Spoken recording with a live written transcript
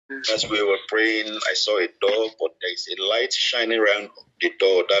As we were praying, I saw a door, but there is a light shining around the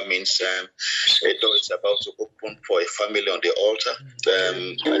door. That means a door is about to open for a family on the altar.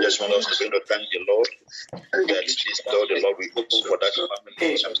 I just want us to begin to thank the Lord that this door, the Lord will open for that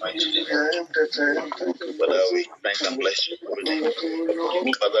family in the mighty name of Jesus. Father, we thank and bless you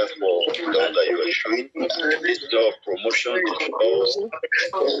Father, for the door that you are showing, this door of promotion, this door.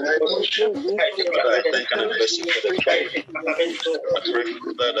 Father, I thank and bless you for the child. I pray,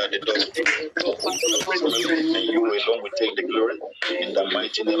 Father, that the door will open, and you alone will take the glory in the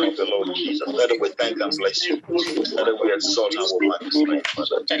mighty name of the Lord Jesus. Father, we thank and bless you. Father, we exalt and we magnify you,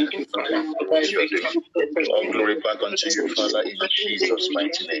 Father. Thank you for what you are doing. All glory back unto you, Father, in Jesus'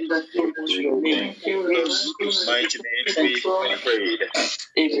 mighty name. In Jesus' mighty name we prayed.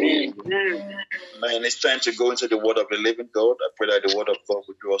 Amen. Man, it's time to go into the word of the living God. I pray that the word of God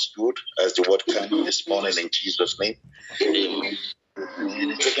will do us good as the word came this morning in Jesus' name. Amen.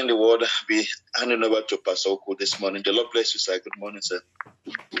 And taking the word, I'll be handing over to Pastor Oku this morning. The Lord bless you, sir. Good morning, sir.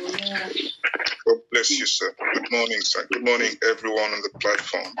 God bless you, sir. Good morning, sir. Good morning, everyone on the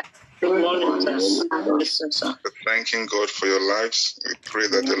platform. Good morning, sir. We're thanking God for your lives. We pray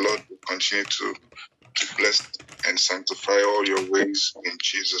that the Lord will continue to bless and sanctify all your ways in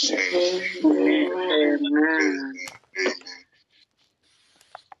Jesus' name. Amen. Amen.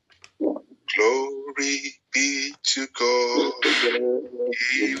 Glory be to God.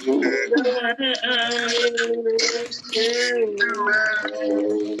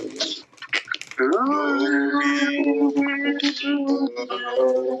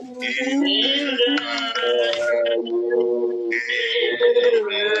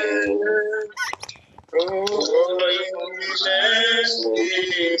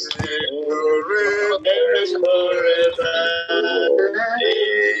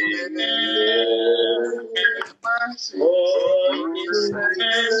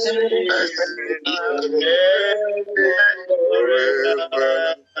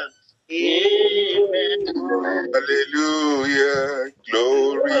 Hallelujah,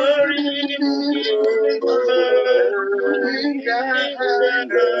 glory.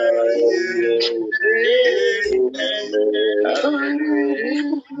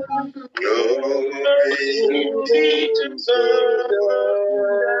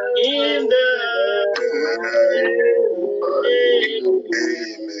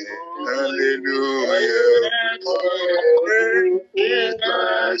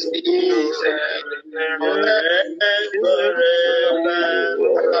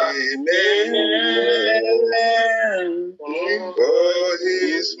 For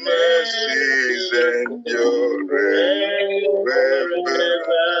his mercies endure forever.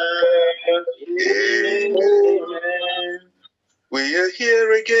 Amen. We are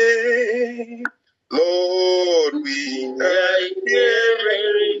here again, Lord, we are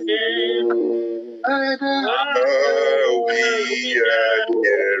here again. We are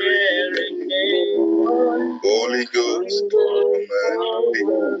here again. Holy Ghost, come and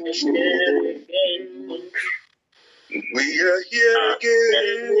be true. We are here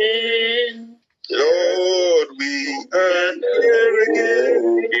again, Lord, we are here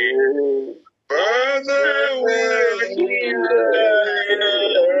again. Father, we are here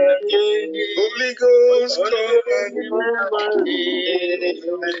again. Holy Ghost, come and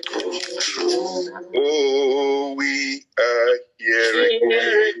oh, we are here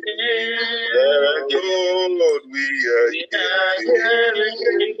again. Lord, we are here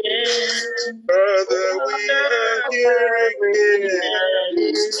again. Father, we are here again.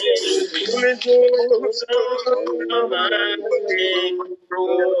 Holy Ghost, come and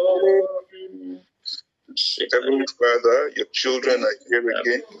Heavenly Father, your children are here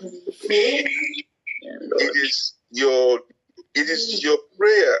again. It is your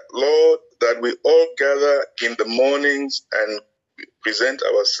prayer, Lord, that we all gather in the mornings and present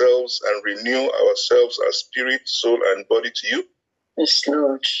ourselves and renew ourselves as spirit, soul, and body to you. Yes,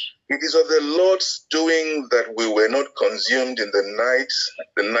 Lord. It is of the Lord's doing that we were not consumed in the night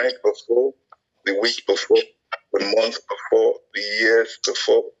before, the week before, the month before, the years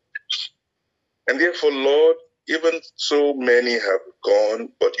before. And therefore, Lord, even so many have gone,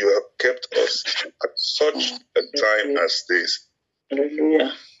 but you have kept us at such a time as this.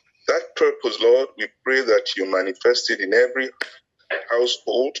 Hallelujah. That purpose, Lord, we pray that you manifest it in every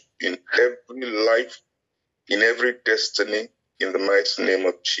household, in every life, in every destiny, in the mighty name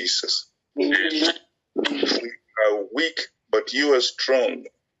of Jesus. Amen. We are weak, but you are strong,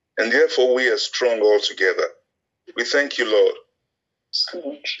 and therefore we are strong altogether. We thank you, Lord.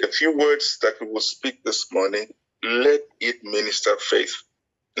 A few words that we will speak this morning, let it minister faith,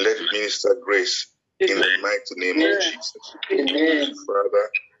 let it minister grace in the mighty name of Jesus. Amen. Father,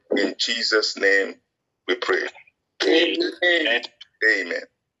 In Jesus' name we pray. Amen. Amen.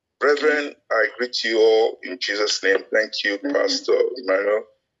 Brethren, I greet you all in Jesus' name. Thank you, Pastor Emmanuel.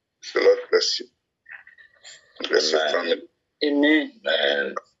 The Lord bless you. Bless your family.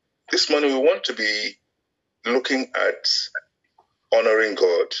 Amen. This morning we want to be looking at honoring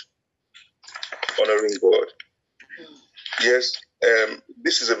God. Honoring God. Yes,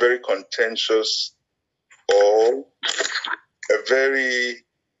 this is a very contentious or a very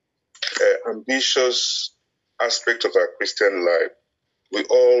ambitious aspect of our Christian life. We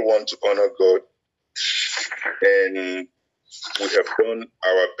all want to honor God, and we have done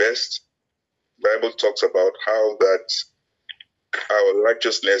our best. The Bible talks about how that our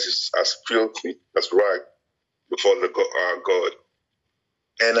righteousness is as filthy as rag before our God.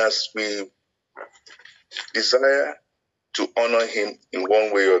 And as we desire to honor Him in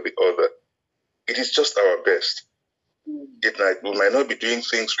one way or the other, it is just our best. We might not be doing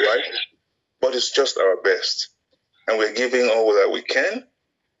things right, but it's just our best. And we're giving all that we can.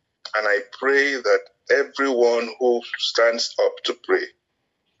 And I pray that everyone who stands up to pray,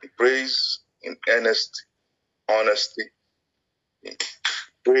 prays in earnest honesty,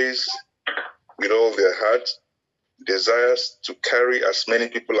 prays with all their heart, desires to carry as many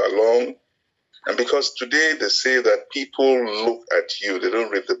people along. And because today they say that people look at you, they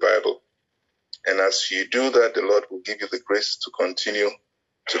don't read the Bible. And as you do that, the Lord will give you the grace to continue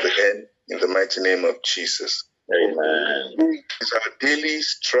to the end in the mighty name of Jesus. Amen. It's our daily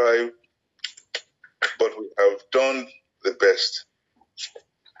strive, but we have done the best.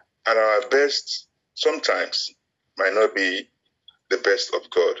 And our best sometimes might not be the best of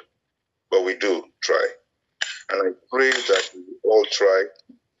God, but we do try. And I pray that we all try.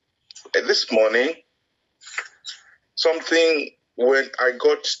 And this morning, something when I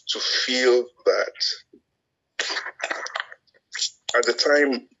got to feel that at the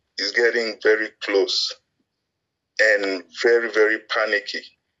time is getting very close and very, very panicky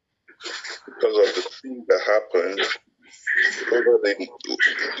because of the thing that happened over the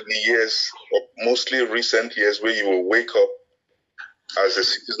years, or mostly recent years, where you will wake up as a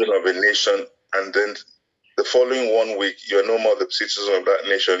citizen of a nation, and then the following 1 week you're no more the citizen of that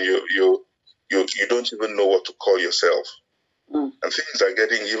nation. You don't even know what to call yourself, and things are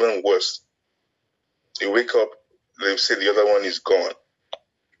getting even worse. You wake up, they say the other one is gone,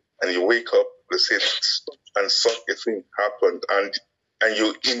 and you wake up, they say and such a thing happened, and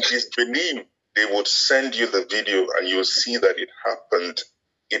you in disbelief. They would send you the video and you'll see that it happened.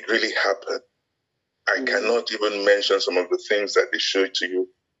 It really happened. I cannot even mention some of the things that they show to you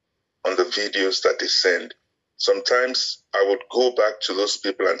on the videos that they send. Sometimes I would go back to those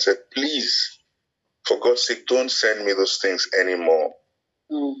people and say, please, for God's sake, don't send me those things anymore.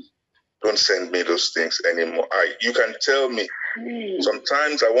 Don't send me those things anymore. You can tell me.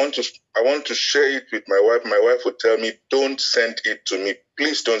 Sometimes I want to share it with my wife. My wife would tell me, don't send it to me.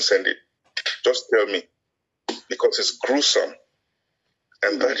 Please don't send it. Just tell me, because it's gruesome.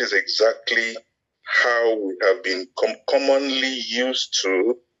 And that is exactly how we have been commonly used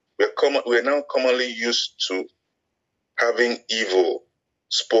to. We're now commonly used to having evil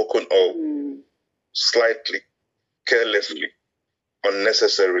spoken of slightly, carelessly,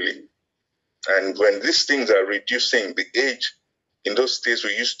 unnecessarily. And when these things are reducing the age, in those days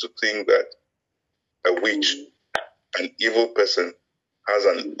we used to think that a witch, an evil person, has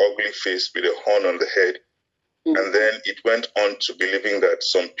an ugly face with a horn on the head. And then it went on to believing that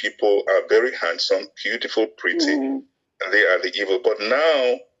some people are very handsome, beautiful, pretty, and they are the evil. But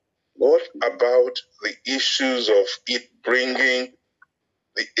now, what about the issues of it bringing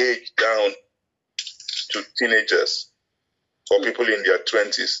the age down to teenagers, or people in their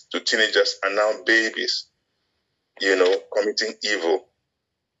 20s, to teenagers and now babies, committing evil?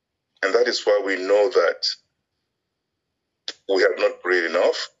 And that is why we know that we have not prayed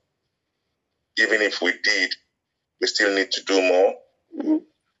enough. Even if we did, we still need to do more.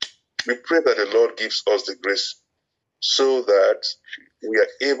 We pray that the Lord gives us the grace so that we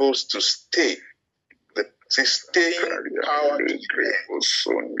are able to stay, the staying power to the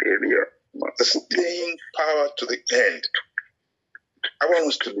end. The staying power to the end. I want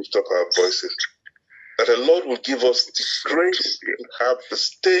us to lift up our voices, that the Lord will give us the grace to have the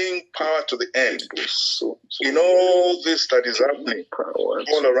staying power to the end. In all this that is happening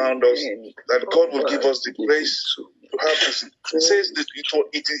all around us, that God will give us the grace to have this. It says that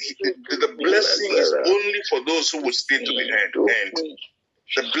the blessing is only for those who will stay to the end.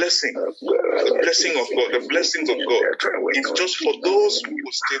 The blessing of God, the blessings of God, it's just for those who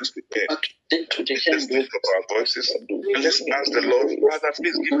will stay to the end. Let's lift up our voices and let's ask the Lord, Father,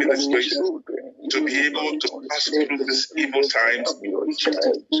 please give me the grace to be able to pass through these evil times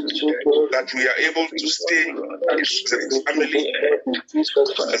that we are able to stay as a family,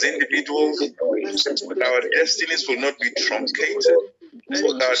 as individuals, that our destinies will not be truncated, that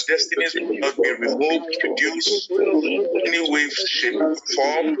our destinies will not be removed, reduced in any way, shape, or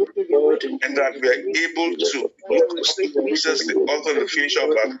form, and that we are able to look to Jesus, the author and the finisher of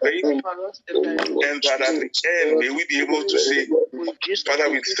our faith, and that at the end, may we be able to say, Father,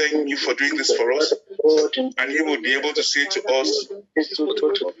 we thank you for doing this for us, and you will be able to say to us,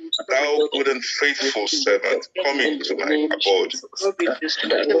 thou good and faithful servant, come into my abode.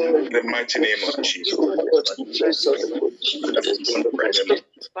 In the mighty name of Jesus.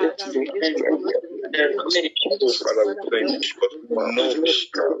 Father, we thank you because we know that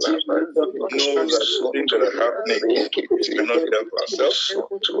the things that are happening, we cannot help ourselves.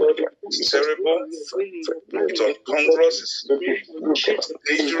 It's terrible, it's uncongruous, it's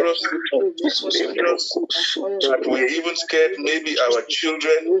dangerous, that we're even scared maybe our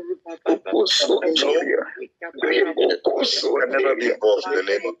children can never be involved in the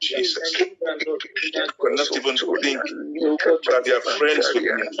name of Jesus. We're not even think that their friends will be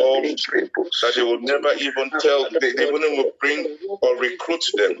involved, that they will never even tell, they wouldn't even bring or recruit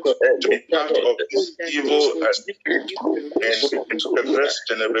them to be part of this evil and perverse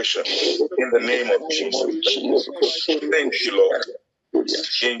generation in the name of Jesus. Thank you, Lord.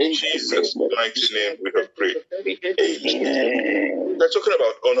 In Jesus' mighty name we have prayed. Amen. We're talking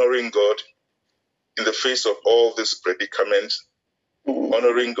about honoring God in the face of all these predicaments.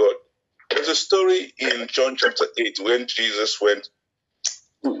 Honoring God. There's a story in John chapter 8 when Jesus went,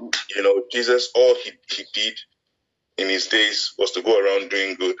 Jesus, all he did in his days was to go around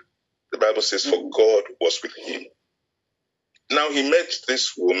doing good. The Bible says, for God was with him. Now he met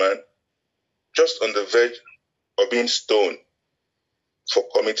this woman just on the verge of being stoned for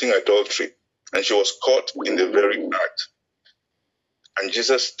committing adultery, and she was caught in the very act. And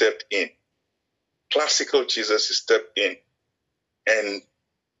Jesus stepped in. Classical Jesus, he stepped in and,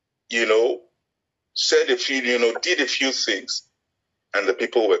 said a few, did a few things, and the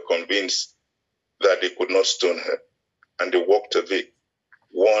people were convinced that they could not stone her, and they walked away,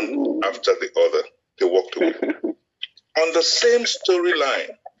 one after the other. They walked away. On the same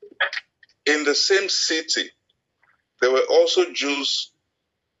storyline, in the same city, there were also Jews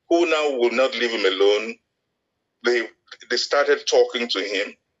who now would not leave him alone. They started talking to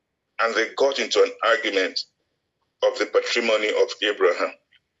him, and they got into an argument of the patrimony of Abraham.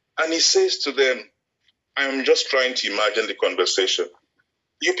 And he says to them, I am just trying to imagine the conversation.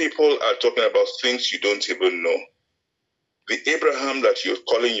 You people are talking about things you don't even know. The Abraham that you're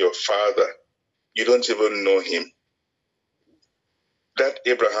calling your father, you don't even know him. That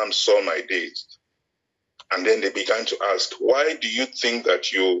Abraham saw my days. And then they began to ask, why do you think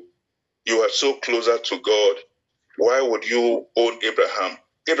that you are so closer to God? Why would you own Abraham?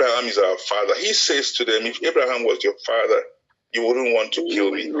 Abraham is our father. He says to them, if Abraham was your father, you wouldn't want to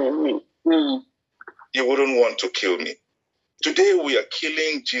kill me. You wouldn't want to kill me. Today we are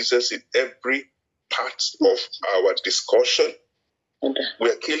killing Jesus in every part of our discussion. We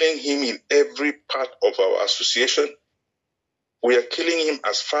are killing him in every part of our association. We are killing him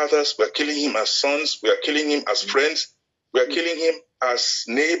as fathers. We are killing him as sons. We are killing him as friends. We are killing him as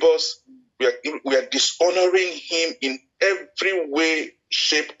neighbors. We are dishonoring him in every way,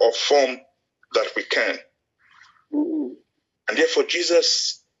 shape, or form that we can. And therefore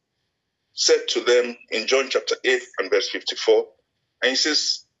Jesus said to them in John chapter 8 and verse 54, and he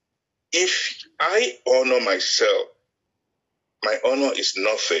says, if I honor myself, my honor is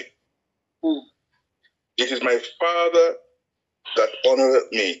nothing. It is my Father that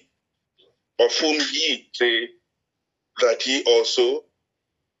honoreth me, of whom ye say that ye also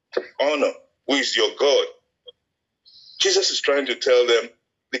honor, who is your God. Jesus is trying to tell them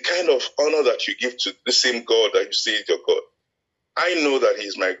the kind of honor that you give to the same God that you say is your God. I know that he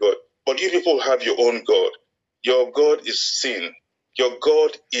is my God, but you people have your own God. Your God is sin. Your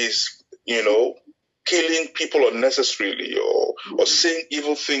God is, killing people unnecessarily or saying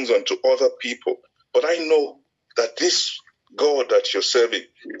evil things unto other people. But I know that this God that you're serving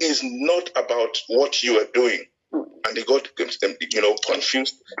is not about what you are doing. And they got,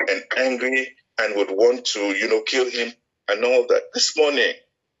 confused and angry and would want to, kill him and all that. This morning,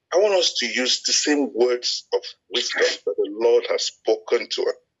 I want us to use the same words of wisdom that the Lord has spoken to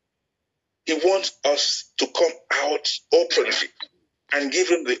us. He wants us to come out openly and give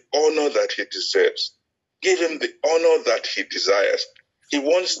him the honor that he deserves. Give him the honor that he desires. He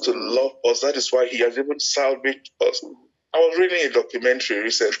wants to love us. That is why he has even salvaged us. I was reading a documentary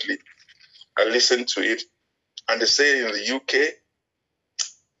recently. I listened to it. And they say in the UK,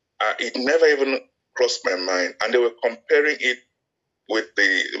 it never even crossed my mind. And they were comparing it with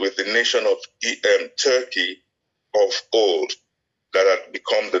the nation of Turkey of old that had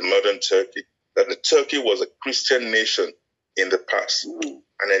become the modern Turkey, that the Turkey was a Christian nation in the past,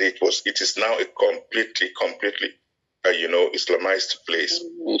 and then it is now a completely Islamized place,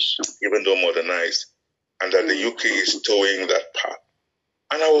 even though modernized, and that the UK is towing that path.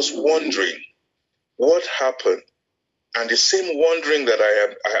 And I was wondering what happened. And the same wondering that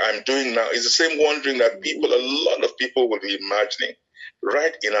I'm doing now is the same wondering that a lot of people will be imagining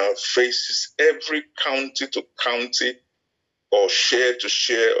right in our faces, every county to county, or share to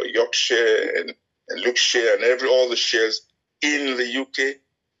share, or Yorkshire and Lukeshire and all the shares in the UK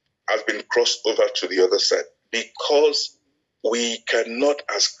have been crossed over to the other side, because we cannot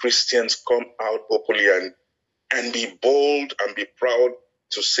as Christians come out openly and be bold and be proud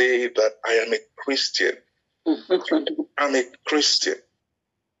to say that I am a Christian. I'm a Christian.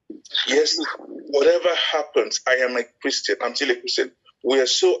 Yes, whatever happens, I am a Christian. I'm still a Christian. We are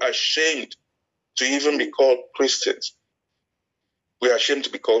so ashamed to even be called Christians. We are ashamed to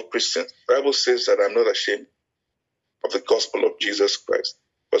be called Christians. The Bible says that I'm not ashamed of the gospel of Jesus Christ,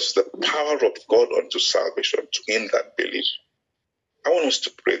 but it's the power of God unto salvation to him that believes. I want us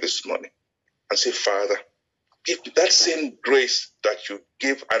to pray this morning and say, Father, give that same grace that you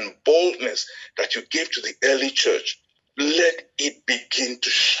give and boldness that you gave to the early church. Let it begin to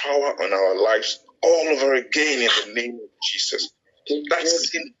shower on our lives all over again in the name of Jesus. That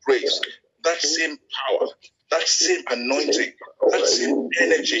same grace, that same power, that same anointing, that same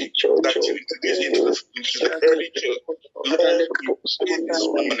energy that you introduced into the early church. Lord, we pray this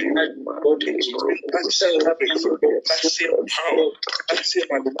morning. That same power, that same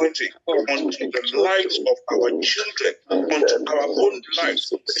anointing onto the lives of our children, onto our own lives.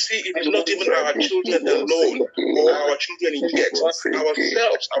 See, it is not even our children alone or our children yet.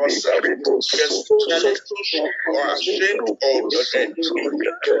 Ourselves. We are so ashamed or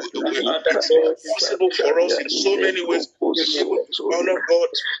that's possible for us in so many ways to honor God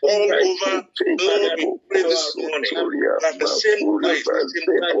all over. Lord, we pray this morning that the same grace, the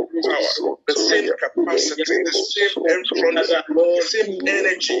same power, the same capacity, the same entrance, the same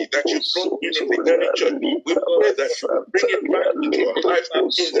energy that you brought in the early church, we pray that you bring it back into our lives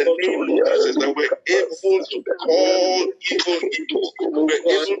in the name of Jesus, that we're able to call evil evil. We're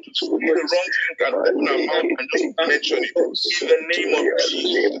able to see the wrong thing and open our mouth and just mention it in the name of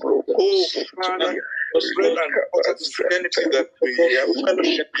Jesus. Oh, Father, the bread and water Christianity that we are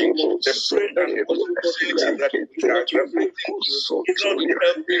fellowship, the bread and water Christianity that we are everything is not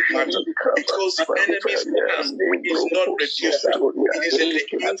helping matter, because the enemy's hand is not reduced, it is in the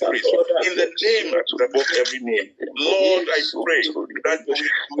increase, in the name above every name. Lord, I pray that we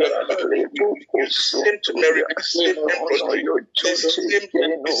use the same turmeric, the same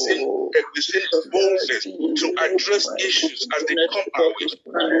empathy, the same boldness to address issues as they come our way.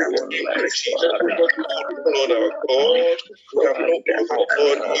 Lord our God, we have no other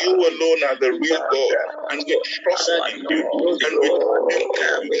God. You alone are the real God, and we trust in you,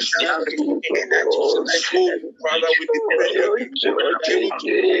 and we stand in you. Father, we depend on you to be able to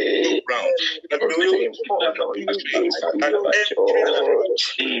go ground, that we will that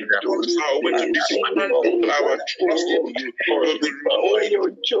our way to dismantle our trust in you will be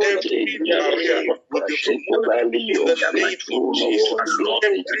removed. Every barrier will be removed in the name of Jesus.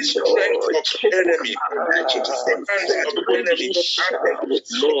 Every strength of the enemy,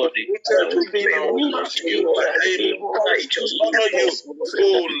 Lord, to be our life, you honor you,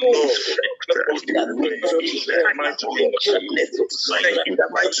 oh Lord. In the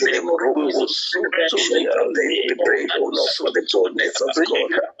mighty name of Jesus, for the boldness of God,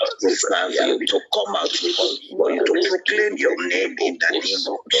 to come out for you to proclaim your name in the name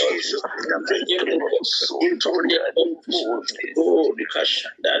of Jesus. In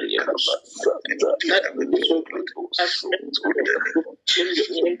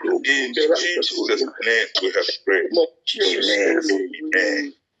Jesus' name we have prayed.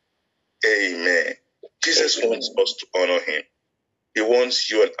 Amen. Amen. Jesus wants us to honor him. He wants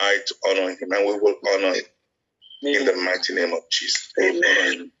you and I to honor him, and we will honor him in the mighty name of Jesus.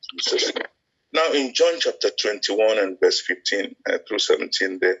 Amen. Now in John chapter 21 and verse 15 through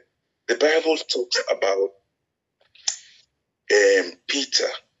 17 there, the Bible talks about Peter.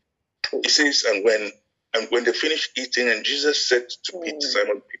 It says, and when they finished eating, and Jesus said to Peter,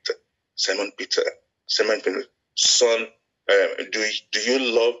 Simon Peter, son, do you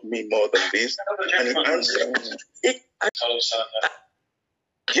love me more than this? And he answered,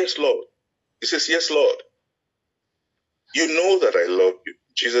 yes, Lord. He says, yes, Lord. You know that I love you.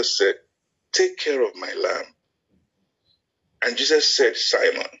 Jesus said, take care of my lamb. And Jesus said,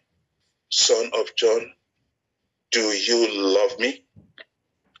 Simon, son of John, do you love me?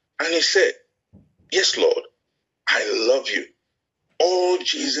 And he said, yes, Lord, I love you. All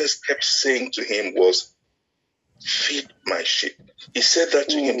Jesus kept saying to him was, feed my sheep. He said that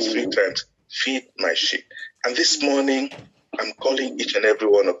to him 3 times, feed my sheep. And this morning, I'm calling each and every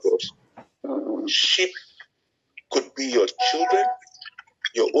one of us. Sheep could be your children.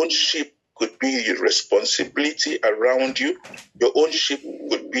 Your own sheep could be your responsibility around you. Your own sheep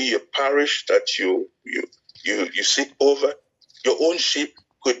could be your parish that you sit over. Your own sheep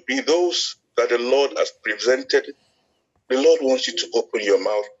could be those that the Lord has presented. The Lord wants you to open your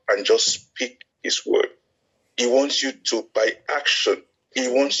mouth and just speak his word. He wants you to, by action, he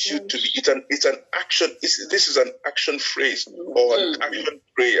wants you to be, it's an action, this is an action phrase or an action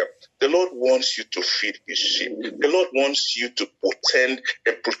prayer. The Lord wants you to feed his sheep. The Lord wants you to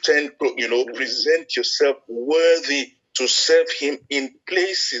present yourself worthy to serve him in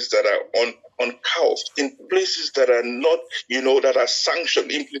places that are on cows, in places that are not, that are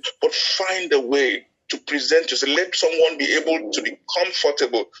sanctioned, but find a way to present yourself. Let someone be able to be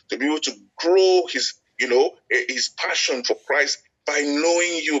comfortable, to be able to grow his passion for Christ by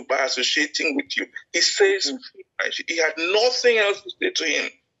knowing you, by associating with you. He says, he had nothing else to say to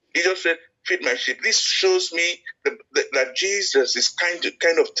him. He just said, feed my sheep. This shows me that Jesus is kind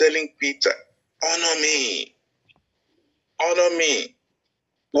of telling Peter, honor me. Honor me.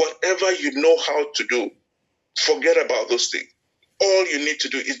 Whatever you know how to do, forget about those things. All you need to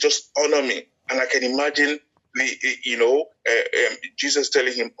do is just honor me. And I can imagine Jesus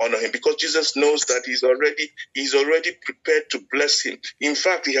telling him, honor him, because Jesus knows that he's already prepared to bless him. In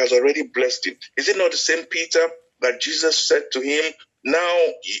fact, he has already blessed him. Is it not the same Peter that Jesus said to him,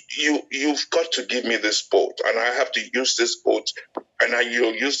 now you've got to give me this boat, and I have to use this boat, and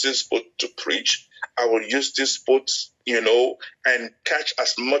you'll use this boat to preach. I will use this boat, and catch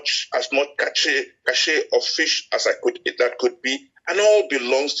as much cachet of fish as that could be, and all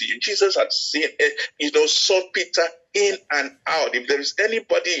belongs to you. Jesus had seen saw Peter in and out. If there is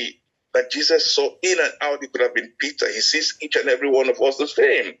anybody that Jesus saw in and out, it could have been Peter. He sees each and every one of us the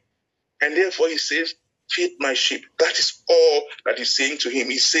same. And therefore he says, feed my sheep. That is all that he's saying to him.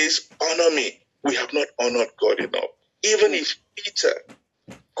 He says, honor me. We have not honored God enough. Even if Peter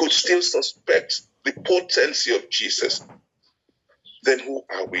could still suspect the potency of Jesus, then who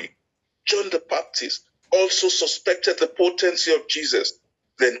are we? John the Baptist also suspected the potency of Jesus.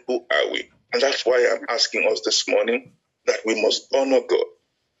 Then who are we? And that's why I'm asking us this morning that we must honor God.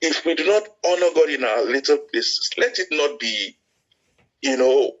 If we do not honor God in our little places, let it not be,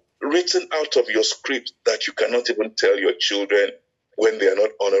 written out of your script that you cannot even tell your children when they are not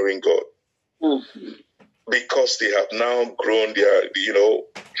honoring God. Mm-hmm. Because they have now grown,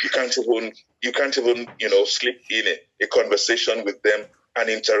 you can't even, slip in a conversation with them and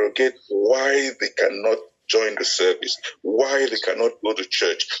interrogate why they cannot join the service, why they cannot go to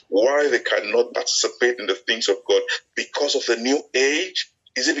church, why they cannot participate in the things of God because of the new age.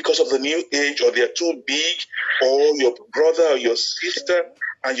 Is it because of the new age, or they are too big, or your brother or your sister,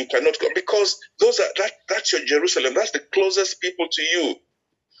 and you cannot go? Because that's your Jerusalem. That's the closest people to you.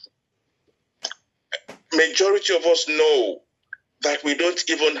 Majority of us know that we don't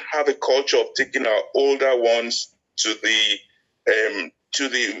even have a culture of taking our older ones to the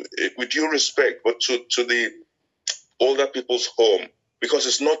with due respect, but to the older people's home, because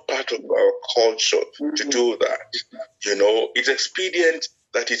it's not part of our culture to do that. It's expedient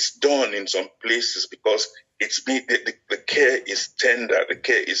that it's done in some places because the care is tender, the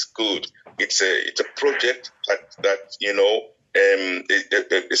care is good. It's a project that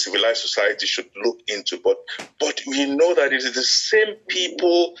a civilized society should look into, but we know that it is the same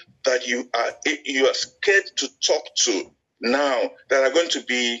people that you are scared to talk to now that are going to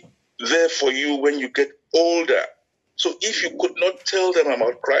be there for you when you get older. So if you could not tell them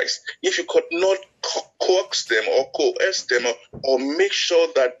about Christ, if you could not coax them or coerce them or make sure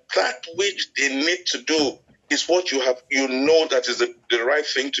that which they need to do is what that is the right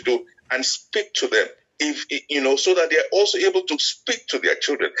thing to do, and speak to them, so that they are also able to speak to their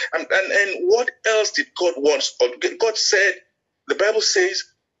children. And what else did God want? God said, the Bible says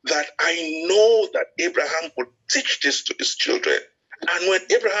that I know that Abraham would teach this to his children. And when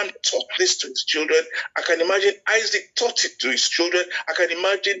Abraham taught this to his children, I can imagine Isaac taught it to his children. I can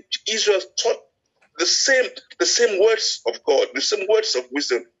imagine Israel taught the same words of God, the same words of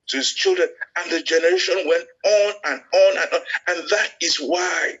wisdom to his children. And the generation went on and on and on. And that is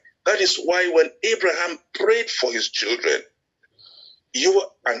why when Abraham prayed for his children, you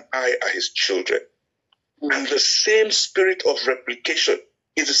and I are his children. And the same spirit of replication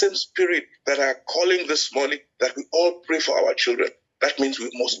is the same spirit that I am calling this morning, that we all pray for our children. That means we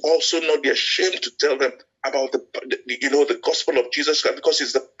must also not be ashamed to tell them about the gospel of Jesus Christ, because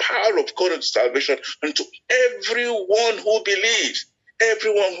it's the power of God unto salvation unto everyone who believes.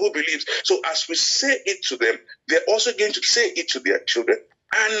 Everyone who believes. So as we say it to them, they're also going to say it to their children.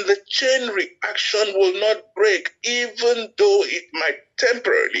 And the chain reaction will not break, even though it might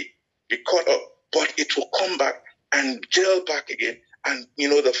temporarily be cut off, but it will come back and gel back again. And,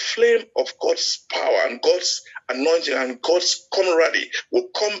 the flame of God's power and God's anointing and God's camaraderie will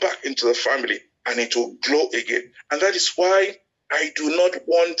come back into the family and it will glow again. And that is why I do not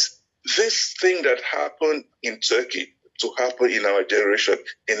want this thing that happened in Turkey to happen in our generation,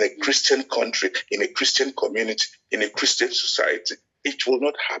 in a Christian country, in a Christian community, in a Christian society. It will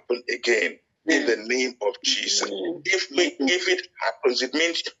not happen again in the name of Jesus. If it happens, it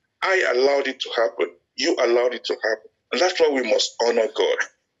means I allowed it to happen. You allowed it to happen. And that's why we must honor God.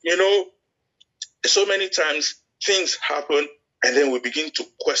 So many times things happen and then we begin to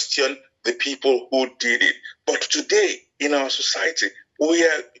question the people who did it. But today in our society, we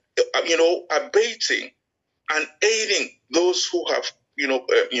are abating and aiding those who have,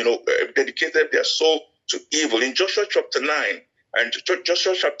 dedicated their soul to evil. In Joshua chapter 9 and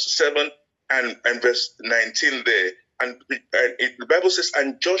Joshua chapter 7 and verse 19 there, and the Bible says,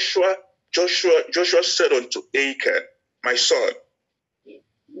 and Joshua said unto Achan, my son,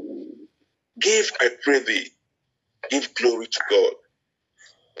 give, I pray thee, give glory to God,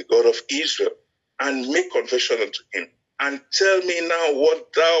 the God of Israel, and make confession unto him, and tell me now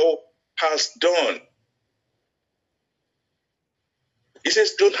what thou hast done. He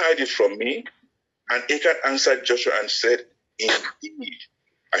says, don't hide it from me. And Achan answered Joshua and said, indeed,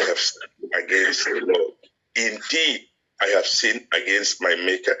 I have sinned against the Lord. Indeed, I have sinned against my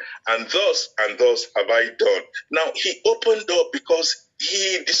Maker. And thus have I done. Now, he opened up because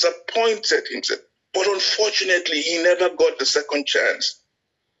he disappointed himself. But unfortunately, he never got the second chance.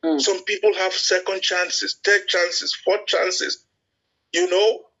 Some people have second chances, third chances, fourth chances.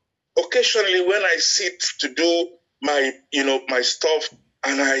 Occasionally when I sit to do my stuff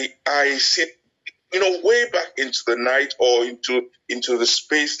and I sit, way back into the night or into the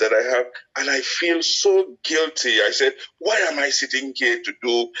space that I have, and I feel so guilty. I said, why am I sitting here to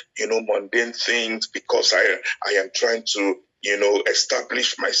do, mundane things because I am trying to,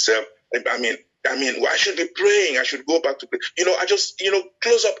 establish myself. I mean, I should be praying. I should go back to pray. I just,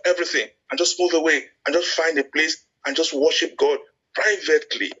 close up everything and just move away and just find a place and just worship God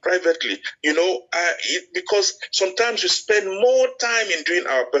privately, because sometimes we spend more time in doing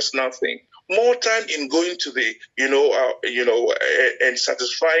our personal thing, more time in going to the, and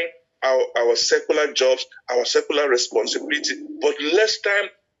satisfying our secular jobs, our secular responsibility, but less time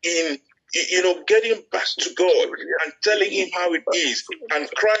in, getting back to God and telling him how it is and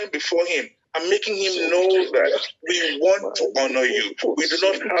crying before him and making him know that we want to honor you. We do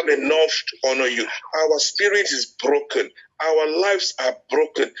not have enough to honor you. Our spirit is broken. Our lives are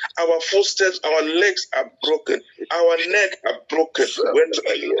broken. Our footsteps, our legs are broken. Our neck are broken. When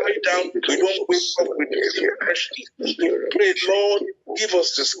we lie down, we don't wake up with depression. We pray, Lord, give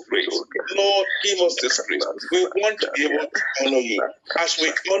us this grace. Lord, give us this grace. We want to be able to honor you. As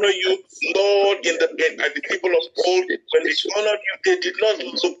we honor you, Lord, at the people of old, when they honored you, they did not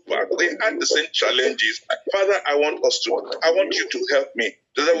look back. They had the same challenges. Father, I want you to help me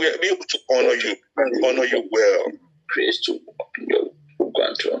so that we are able to honor you and honor you well. Praise to you. We're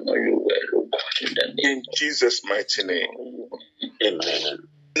going to honor you well, God, in Jesus' mighty name. Amen.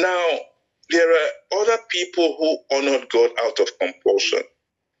 Now, there are other people who honored God out of compulsion.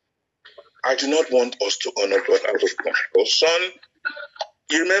 I do not want us to honor God out of compulsion.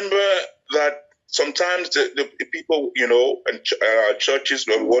 You remember that sometimes the people, and our churches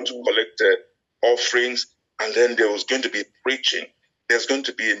will want to collect offerings, and then there was going to be preaching. There's going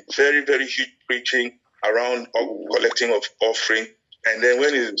to be a very, very huge preaching around collecting of offering, and then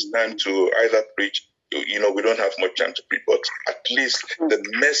when it's time to either preach, we don't have much time to preach, but at least the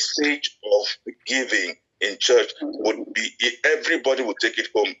message of giving in church would be, everybody would take it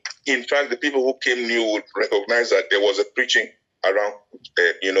home. In fact, the people who came new would recognize that there was a preaching around,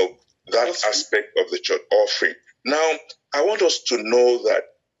 that aspect of the church offering. Now, I want us to know that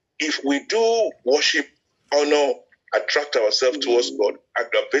if we do worship, honor, attract ourselves towards God,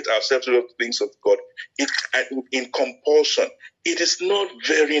 aggravate ourselves towards the things of God, in compulsion, it is not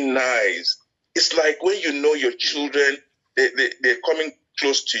very nice. It's like when your children, they're coming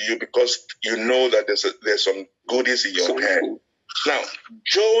close to you because you know that there's some goodies in your hand. Now,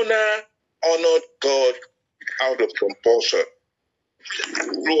 Jonah honored God out of compulsion.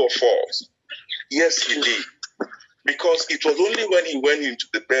 True or false? Yes, he did. Because it was only when he went into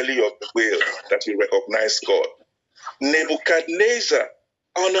the belly of the whale that he recognized God. Nebuchadnezzar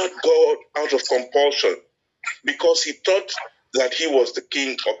honored God out of compulsion because he thought that he was the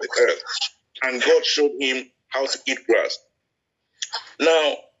king of the earth. And God showed him how to eat grass.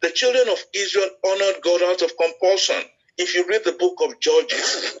 Now, the children of Israel honored God out of compulsion. If you read the book of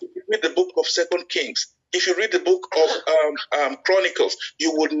Judges, if you read the book of 2 Kings, if you read the book of Chronicles,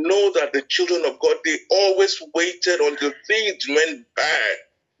 you would know that the children of God, they always waited until things went bad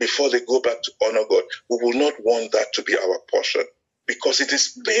before they go back to honor God. We will not want that to be our portion, because it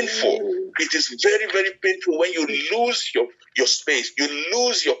is painful. It is very, very painful when you lose your space, you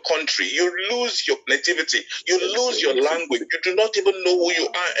lose your country, you lose your nativity, you lose your language. You do not even know who you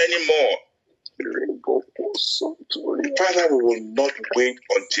are anymore. Father, we will not wait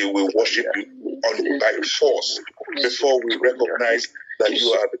until we worship you by force before we recognize that you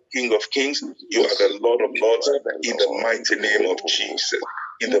are the King of Kings, you are the Lord of Lords, in the mighty name of Jesus.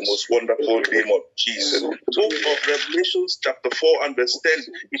 In the most wonderful name of Jesus. Book of Revelations chapter 4 and verse 10,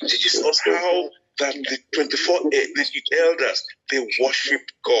 it teaches us how that the 24 elders, they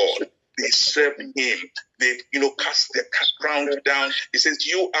worshiped God. They served him. They, cast their crown down. It says,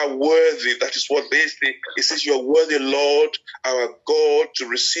 you are worthy. That is what they say. It says, you are worthy, Lord, our God, to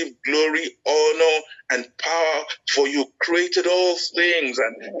receive glory, honor, and power, for you created all things,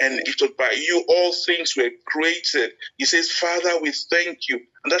 and it was by you all things were created. He says, Father, we thank you.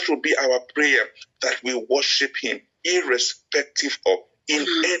 And that will be our prayer, that we worship him, irrespective of, in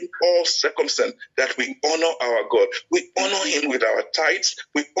all circumstances, that we honor our God. We honor him with our tithes.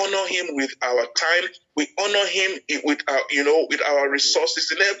 We honor him with our time. We honor him with our, with our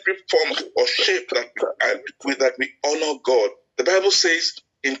resources in every form or shape that we honor God. The Bible says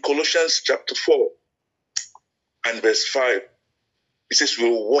in Colossians chapter 4 and verse 5, it says, we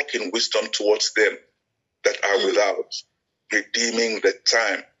will walk in wisdom towards them that are without, redeeming the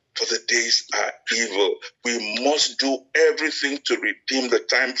time, for the days are evil. We must do everything to redeem the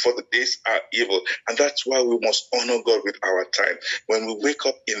time, for the days are evil. And that's why we must honor God with our time. When we wake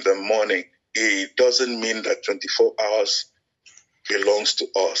up in the morning, it doesn't mean that 24 hours belongs to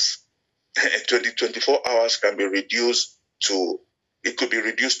us. 24 hours can be reduced to, it could be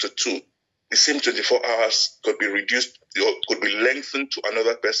reduced to 2. The same 24 hours could be reduced, or could be lengthened to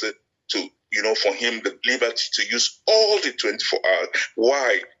another person to, for him the liberty to use all the 24 hours.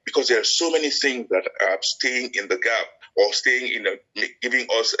 Why? Because there are so many things that are staying in the gap, or staying giving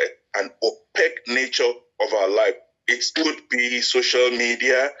us an opaque nature of our life. It could be social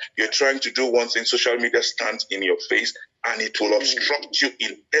media. You're trying to do one thing, social media stands in your face, and it will obstruct you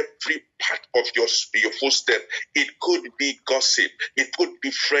in every part of your footstep. It could be gossip. It could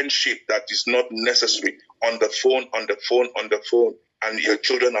be friendship that is not necessary. On the phone, and your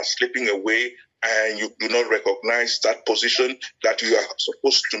children are slipping away, and you do not recognize that position that you are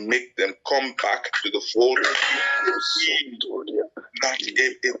supposed to make them come back to the fold. That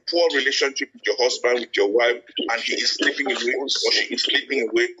a poor relationship with your husband, with your wife, and he is slipping away, or she is slipping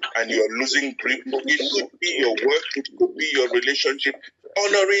away, and you are losing grip. It could be your work, it could be your relationship.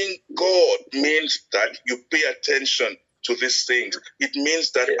 Honoring God means that you pay attention to these things. It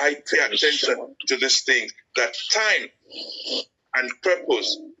means that I pay attention to these things. That time and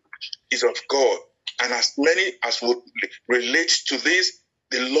purpose is of God. And as many as would relate to this,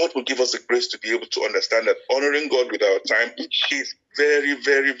 the Lord will give us the grace to be able to understand that honoring God with our time is very,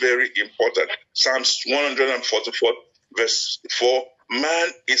 very, very important. Psalms 144 verse 4, man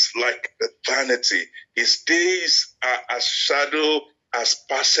is like a vanity. His days are as shadow as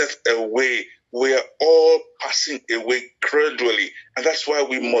passeth away. We are all passing away gradually. And that's why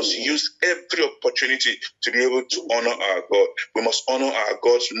we must use every opportunity to be able to honor our God. We must honor our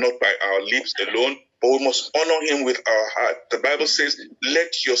God not by our lips alone, but we must honor him with our heart. The Bible says,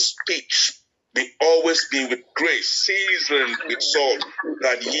 let your speech always be with grace, seasoned with salt,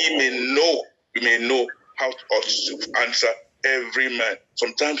 that ye may know how to answer every man.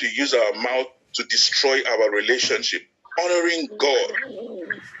 Sometimes we use our mouth to destroy our relationship. Honoring God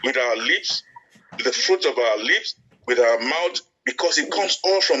with our lips, with the fruit of our lips, with our mouth, because it comes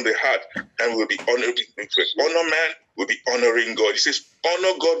all from the heart, and we'll be honoring. Honor man, we'll be honoring God. He says,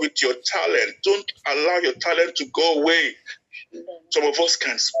 honor God with your talent. Don't allow your talent to go away. Some of us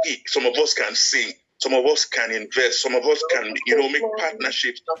can speak, some of us can sing, some of us can invest, some of us can, make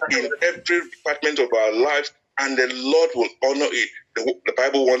partnerships in every department of our lives, and the Lord will honor it. The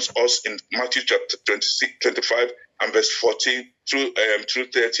Bible wants us in Matthew chapter 25 and verse 14 through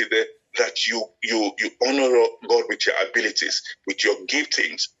 30 there, that you honor God with your abilities, with your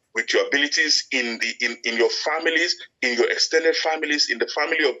giftings, with your abilities in your families, in your extended families, in the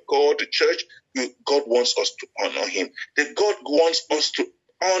family of God, the church. God wants us to honor him. That God wants us to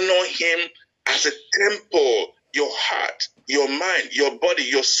honor him as a temple your heart, your mind, your body,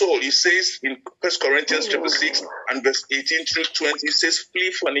 your soul. It says in 1 Corinthians chapter 6 and verse 18 through 20, it says,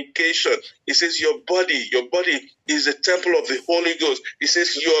 flee fornication. It says your body is the temple of the Holy Ghost. It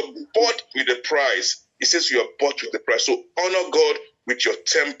says you are bought with a price. It says you are bought with a price. So honor God with your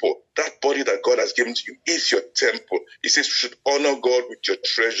temple. That body that God has given to you is your temple. It says you should honor God with your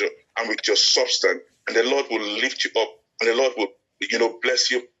treasure and with your substance. And the Lord will lift you up. And the Lord will, bless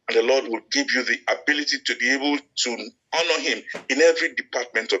you. And the Lord will give you the ability to be able to honor Him in every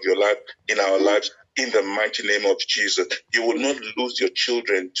department of your life, in our lives, in the mighty name of Jesus. You will not lose your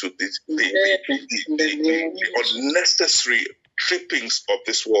children to the unnecessary trippings of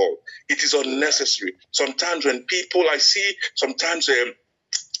this world. It is unnecessary. Sometimes when people I see, sometimes you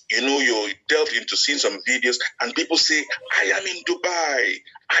delve into seeing some videos and people say, I am in Dubai.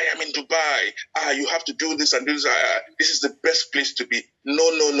 You have to do this and do this. This is the best place to be. No.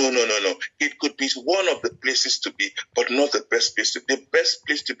 It could be one of the places to be, but not the best place to be. The best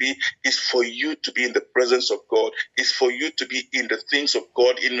place to be is for you to be in the presence of God. Is for you to be in the things of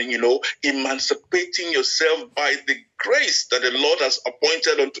God, emancipating yourself by the grace that the Lord has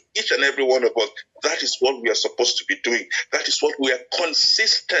appointed unto each and every one of us. That is what we are supposed to be doing. That is what we are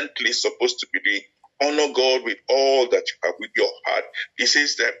consistently supposed to be doing. Honor God with all that you have, with your heart. He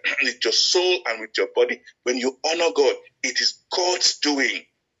says that with your soul and with your body. When you honor God, it is God's doing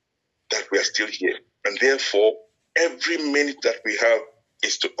that we are still here. And therefore, every minute that we have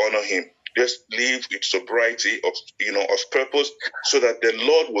is to honor Him. Just live with sobriety of purpose, so that the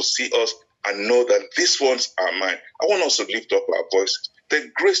Lord will see us and know that these ones are mine. I want us to lift up our voices. The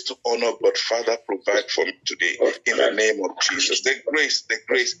grace to honor God, Father, provide for me today in the name of Jesus. The grace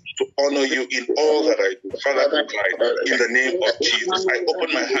to honor you in all that I do, Father, provide in the name of Jesus. I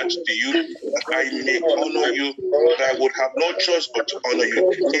open my heart to you that I may honor you, that I would have no choice but to honor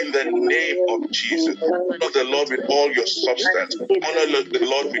you in the name of Jesus. Honor the Lord with all your substance. Honor the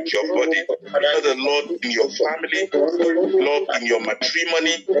Lord with your body. Honor the Lord in your family. Lord in your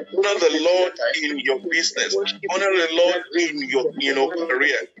matrimony. Honor the Lord in your business. Honor the Lord in your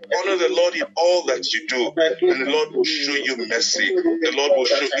career. Honor the Lord in all that you do, and the Lord will show you mercy. The Lord will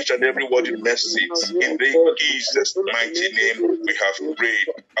show each and every one mercy. In Jesus' mighty name we have prayed.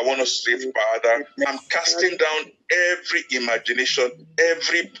 I want to say, Father, I'm casting down every imagination,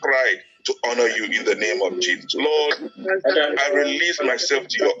 every pride to honor you in the name of Jesus. Lord, I release myself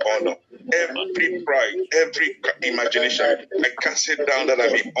to your honor. Every pride, every imagination, I cast it down that I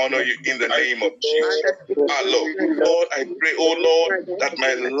may honor you in the name of Jesus. Lord, I pray, oh Lord, that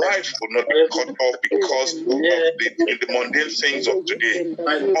my life will not be cut off because of the mundane things of today.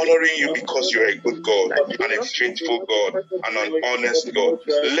 Honoring you because you're a good God and a faithful God and an honest God.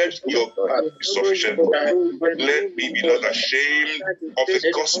 Let your God be sufficient for me. Let me be not ashamed of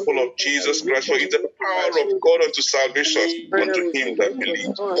the gospel of Jesus Christ, for it's the power of God unto salvation unto him that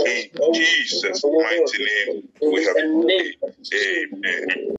believes. In Jesus' mighty name we have prayed. Amen.